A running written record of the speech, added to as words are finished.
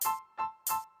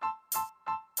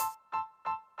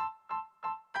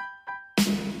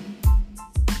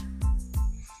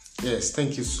Yes,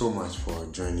 thank you so much for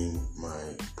joining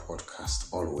my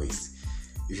podcast always.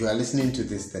 If you are listening to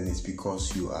this, then it's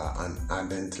because you are an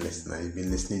ardent listener. You've been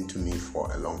listening to me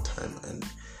for a long time, and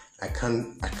I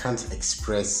can't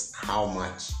express how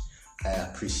much I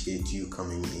appreciate you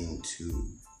coming in to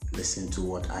listen to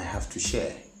what I have to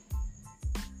share.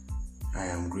 I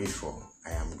am grateful.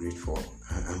 I am grateful.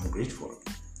 I am grateful.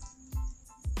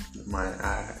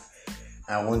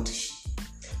 I want to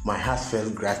my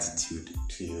heartfelt gratitude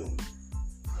to you.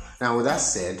 Now, with that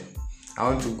said, I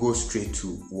want to go straight to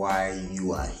why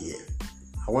you are here.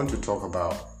 I want to talk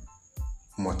about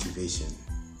motivation,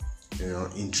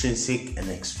 intrinsic and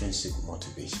extrinsic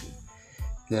motivation.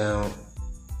 Now,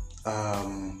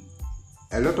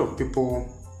 a lot of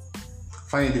people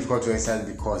find it difficult to exercise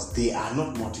because they are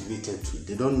not motivated to.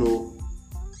 They don't know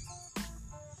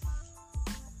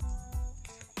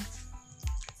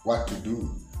what to do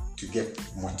to get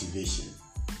motivation.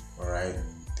 All right.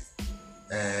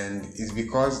 And it's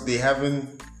because they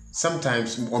haven't,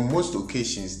 sometimes on most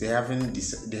occasions, they haven't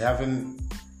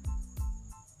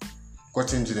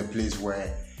gotten to the place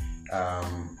where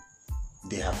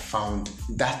they have found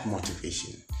that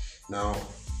motivation. Now,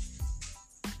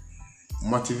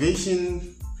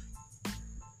 motivation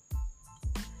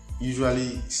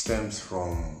usually stems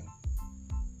from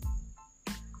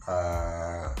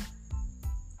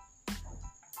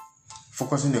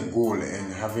focusing a goal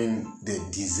and having the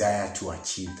desire to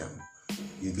achieve them.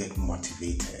 You get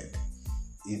motivated.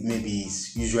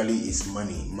 Usually it's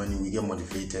money. We get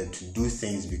motivated to do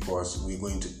things because we're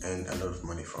going to earn a lot of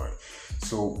money for it.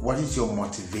 So what is your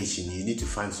motivation? You need to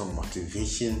find some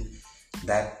motivation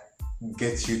that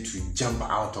gets you to jump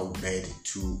out of bed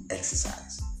to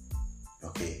exercise.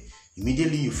 Okay.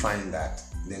 Immediately you find that,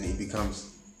 then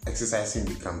exercising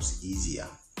becomes easier.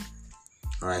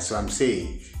 All right. So I'm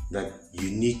saying that you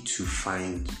need to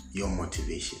find your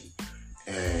motivation.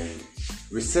 And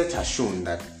research has shown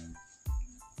that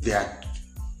there are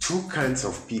two kinds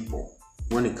of people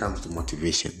when it comes to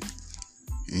motivation.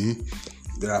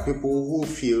 There are people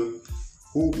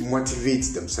who motivate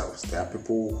themselves. There are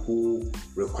people who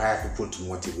require people to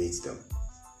motivate them.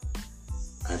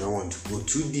 I don't want to go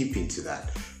too deep into that,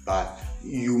 but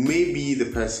you may be the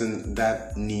person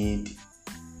that need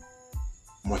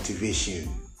motivation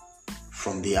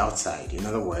from the outside. In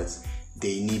other words,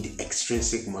 they need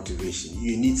extrinsic motivation.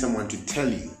 You need someone to tell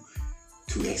you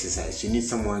to exercise. You need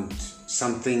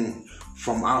something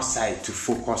from outside to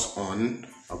focus on,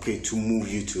 to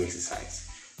move you to exercise.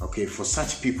 For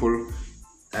such people,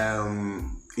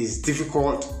 it's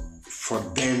difficult for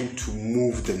them to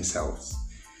move themselves,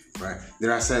 right?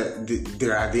 There are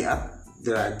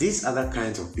these other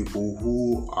kinds of people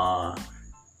who are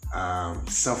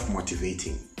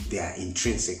self-motivating. They are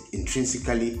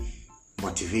intrinsically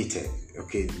motivated.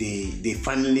 They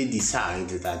finally decide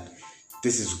that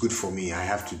this is good for me, I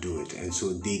have to do it, and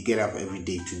so they get up every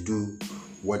day to do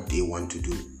what they want to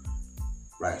do,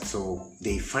 right? So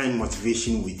they find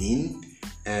motivation within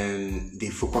and they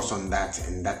focus on that,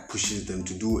 and that pushes them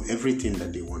to do everything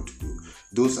that they want to do.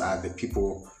 Those are the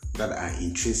people that are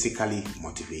intrinsically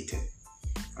motivated.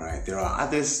 All right, there are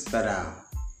others that are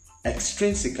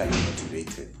extrinsically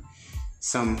motivated.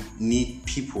 Some need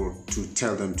people to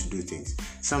tell them to do things.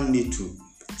 Some need to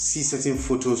see certain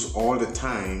photos all the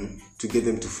time to get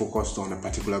them to focus on a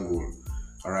particular goal.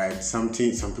 All right, some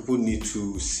people need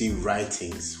to see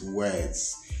writings,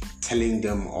 words, telling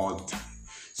them all the time.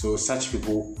 So such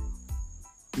people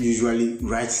usually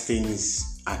write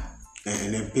things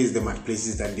and then paste them at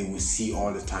places that they will see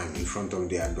all the time, in front of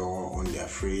their door, on their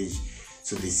fridge.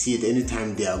 So they see it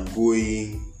anytime they are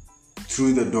going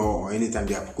through the door or anytime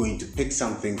they are going to pick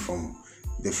something from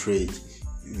the fridge.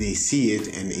 They see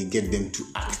it and it gets them to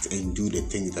act and do the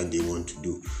things that they want to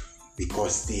do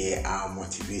because they are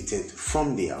motivated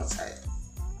from the outside.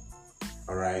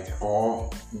 All right, or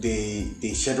they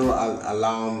schedule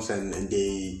alarms and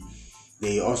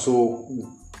they also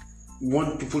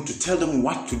want people to tell them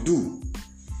what to do.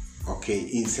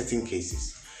 In certain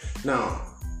cases. Now,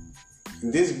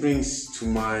 this brings to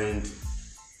mind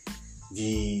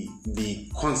the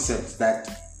concept that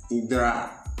there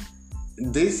are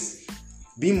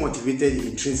being motivated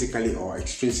intrinsically or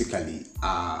extrinsically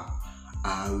are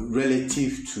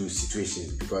relative to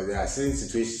situations, because there are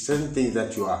certain things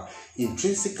that you are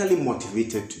intrinsically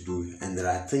motivated to do, and there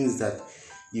are things that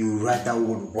you rather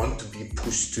would want to be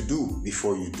pushed to do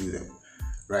before you do them,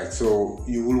 right? So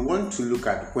you will want to look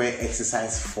at where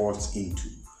exercise falls into,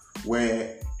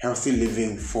 where healthy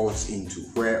living falls into,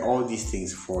 where all these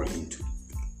things fall into.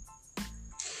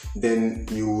 Then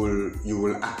you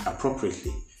will act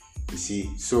appropriately. You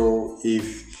see, so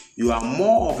if you are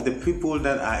more of the people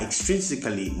that are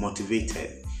extrinsically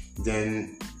motivated,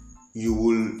 then you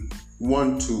will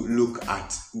want to look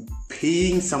at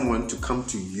paying someone to come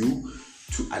to you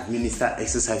to administer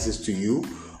exercises to you,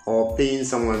 or paying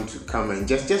someone to come and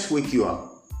just wake you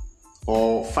up,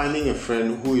 or finding a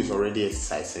friend who is already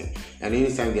exercising, and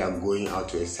anytime they are going out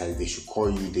to exercise, they should call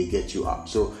you, they get you up.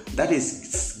 So that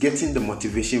is getting the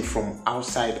motivation from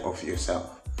outside of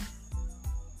yourself.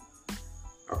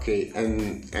 Okay,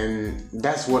 and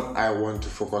that's what I want to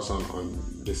focus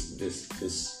on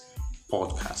this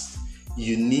podcast.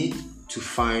 You need to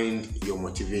find your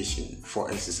motivation for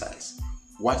exercise.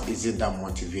 What is it that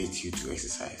motivates you to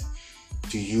exercise?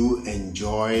 Do you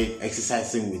enjoy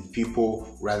exercising with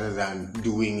people rather than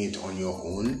doing it on your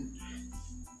own?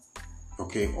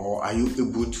 Okay, or are you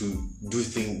able to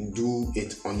do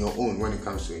it on your own when it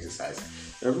comes to exercise?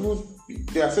 There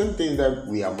are certain things that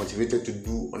we are motivated to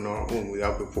do on our own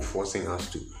without people forcing us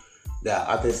to. There are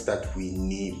others that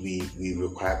we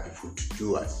require people to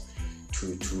do us,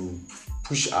 to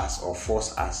push us or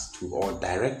force us to, or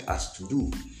direct us to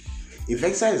do. If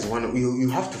exercise is one, you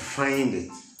have to find it.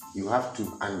 You have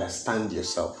to understand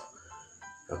yourself.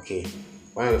 Okay.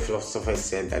 One of the philosophers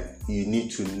said that you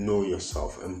need to know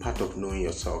yourself, and part of knowing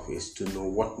yourself is to know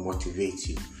what motivates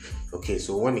you. Okay,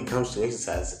 so when it comes to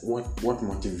exercise, what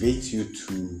motivates you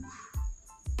to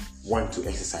want to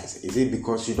exercise? Is it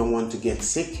because you don't want to get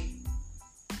sick?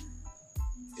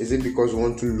 Is it because you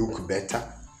want to look better?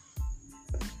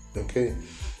 Okay,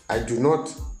 I do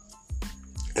not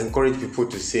encourage people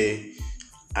to say,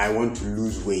 I want to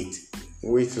lose weight.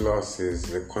 Weight loss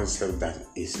is a concept that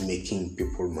is making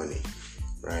people money,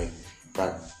 right?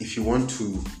 But if you want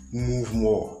to move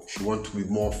more, if you want to be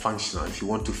more functional, if you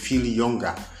want to feel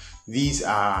younger, these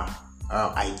are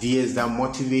ideas that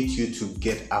motivate you to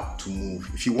get up, to move.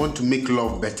 If you want to make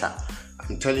love better,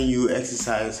 I'm telling you,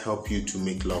 exercise helps you to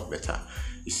make love better.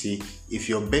 You see, if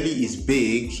your belly is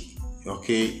big,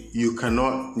 okay, you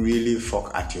cannot really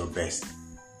fuck at your best,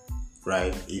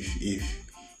 right?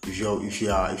 If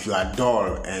you are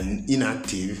dull and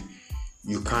inactive,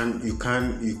 you can't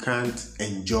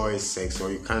enjoy sex,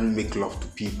 or you can't make love to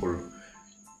people,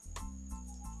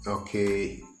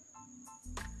 okay,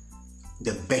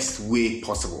 the best way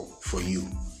possible for you.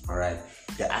 All right,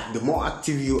 the more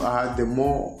active you are, the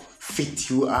more fit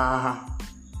you are,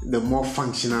 the more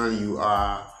functional you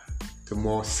are, the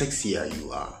more sexier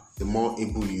you are, the more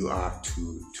able you are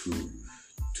to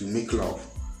make love.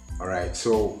 All right,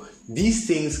 so these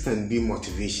things can be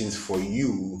motivations for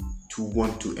you to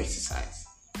want to exercise.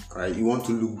 All right, you want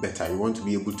to look better, you want to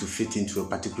be able to fit into a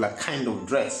particular kind of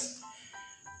dress,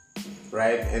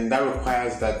 right? And that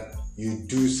requires that you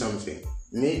do something.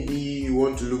 Maybe you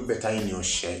want to look better in your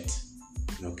shirt,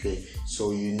 okay?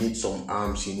 So you need some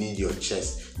arms, you need your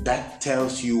chest. That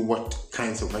tells you what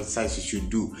kinds of exercise you should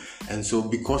do. And so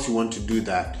because you want to do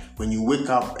that, when you wake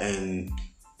up and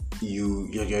you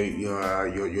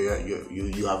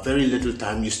have very little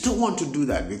time, you still want to do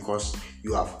that because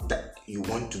you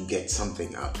want to get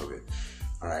something out of it.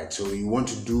 All right, so you want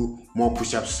to do more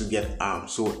push-ups to get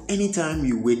arms. So anytime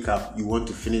you wake up, you want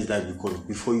to finish that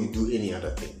before you do any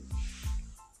other thing.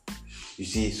 You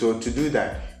see, so to do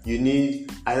that, you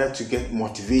need either to get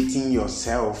motivating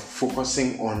yourself,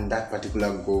 focusing on that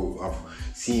particular goal of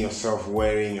seeing yourself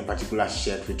wearing a particular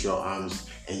shirt with your arms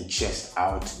and chest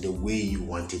out the way you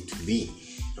want it to be.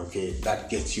 Okay, that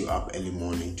gets you up early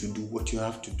morning to do what you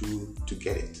have to do to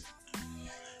get it.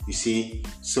 You see,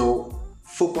 so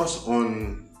focus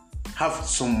on, have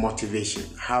some motivation,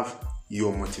 have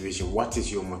your motivation. What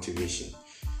is your motivation?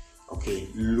 Okay,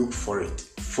 look for it,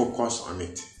 focus on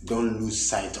it, don't lose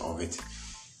sight of it.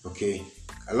 Okay,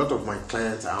 a lot of my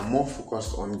clients are more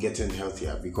focused on getting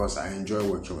healthier because I enjoy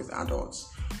working with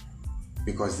adults,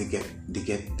 because they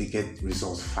get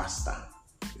results faster.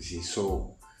 You see,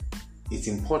 so it's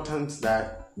important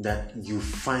that you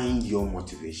find your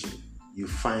motivation. You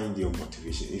find your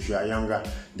motivation. If you are younger,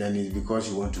 then it's because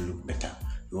you want to look better.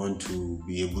 You want to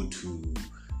be able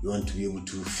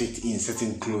to fit in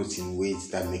certain clothes in ways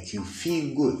that make you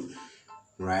feel good,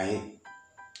 right?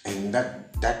 And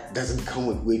that doesn't come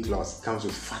with weight loss, it comes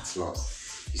with fat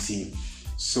loss. You see,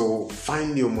 so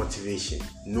find your motivation.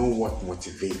 Know what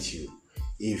motivates you.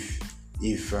 If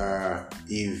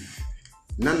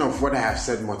none of what I have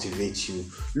said motivates you,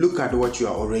 look at what you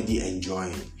are already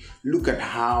enjoying. Look at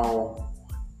how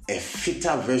a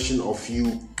fitter version of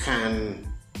you can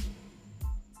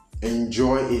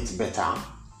enjoy it better.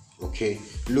 Okay,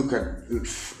 look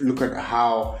at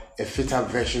how a fitter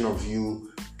version of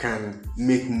you can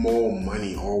make more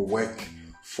money or work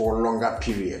for longer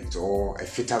periods, or a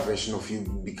fitter version of you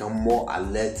become more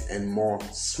alert and more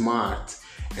smart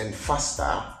and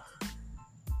faster,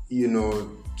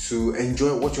 to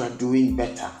enjoy what you are doing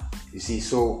better. You see,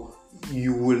 so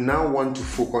you will now want to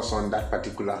focus on that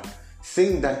particular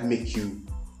thing that make you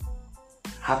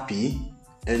happy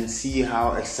and see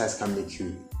how exercise can make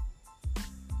you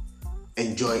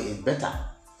enjoy it better.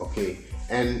 Okay,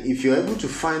 and if you're able to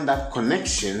find that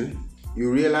connection,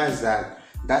 you realize that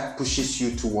pushes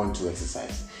you to want to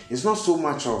exercise. It's not so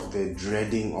much of the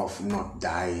dreading of not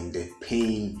dying, the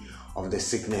pain of the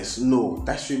sickness. No,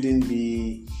 that shouldn't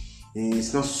be.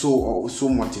 It's not so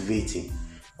motivating.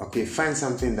 Okay, find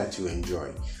something that you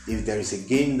enjoy. If there is a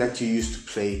game that you used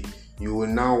to play, you will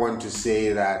now want to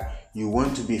say that you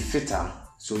want to be fitter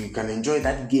so you can enjoy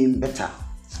that game better.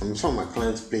 Some of my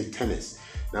clients play tennis.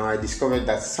 Now I discovered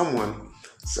that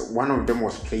one of them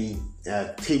was playing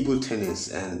table tennis,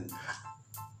 and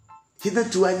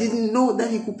hitherto I didn't know that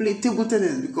he could play table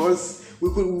tennis because we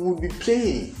would be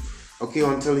playing. Okay,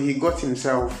 until he got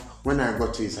himself, when I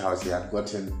got to his house, he had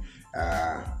gotten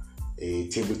a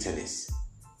table tennis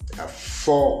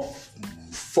for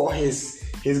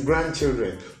his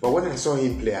grandchildren. But when I saw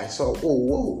him play, I saw,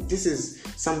 whoa, this is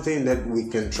something that we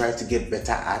can try to get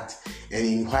better at.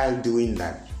 And while doing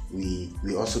that, we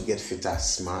also get fitter,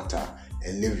 smarter,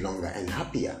 and live longer and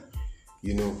happier.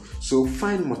 So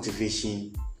find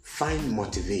motivation.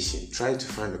 Try to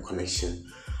find the connection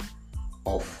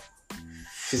of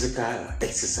physical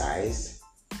exercise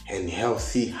and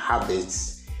healthy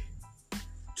habits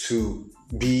to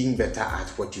being better at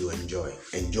what you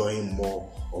enjoying more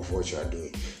of what you are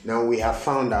doing. Now we have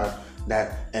found out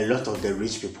that a lot of the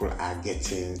rich people are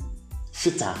getting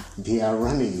fitter. They are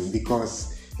running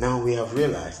because now we have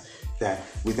realized that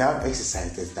without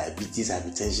exercise, there's diabetes,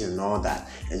 hypertension, and all that,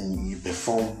 and you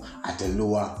perform at a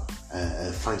lower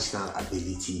functional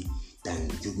ability than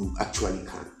you actually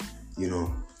can.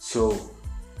 So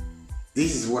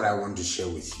this is what I want to share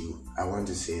with you. I want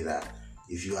to say that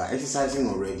if you are exercising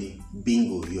already,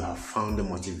 bingo, you have found the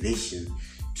motivation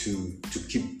to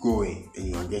keep going and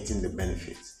you are getting the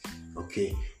benefits.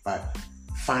 Okay, but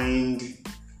find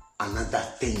another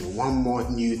thing, one more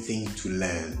new thing to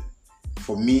learn.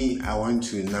 For me, I want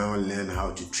to now learn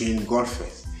how to train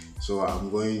golfers. So I'm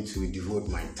going to devote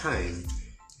my time,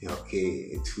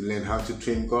 to learn how to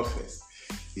train golfers.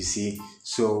 You see,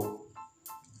 so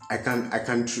I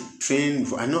can train.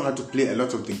 I know how to play a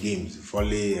lot of the games,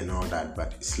 volley and all that,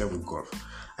 but it's level golf.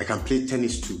 I can play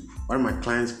tennis too. One of my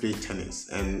clients play tennis,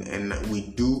 and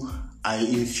I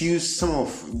infuse some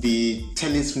of the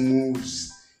tennis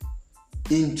moves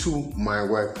into my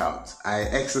workout. I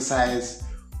exercise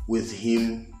with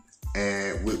him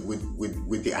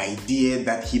with the idea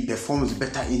that he performs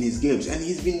better in his games, and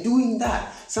he's been doing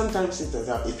that. Sometimes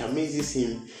it amazes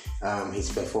him,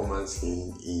 his performance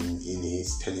in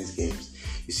his tennis games.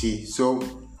 You see, so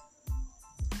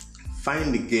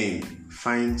find the game,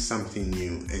 find something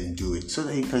new and do it so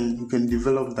that you can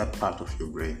develop that part of your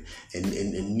brain, and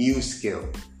a new skill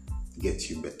gets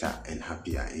you better and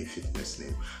happier in fitness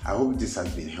name. I hope this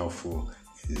has been helpful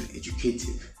and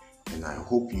educative, and I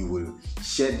hope you will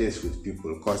share this with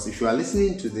people, because if you are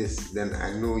listening to this, then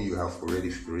I know you have already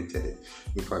favorited it,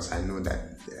 because I know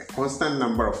that a constant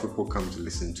number of people come to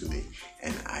listen to me,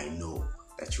 and I know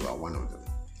that you are one of them.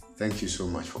 Thank you so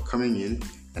much for coming in,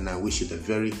 and I wish you the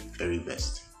very, very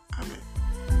best. Amen.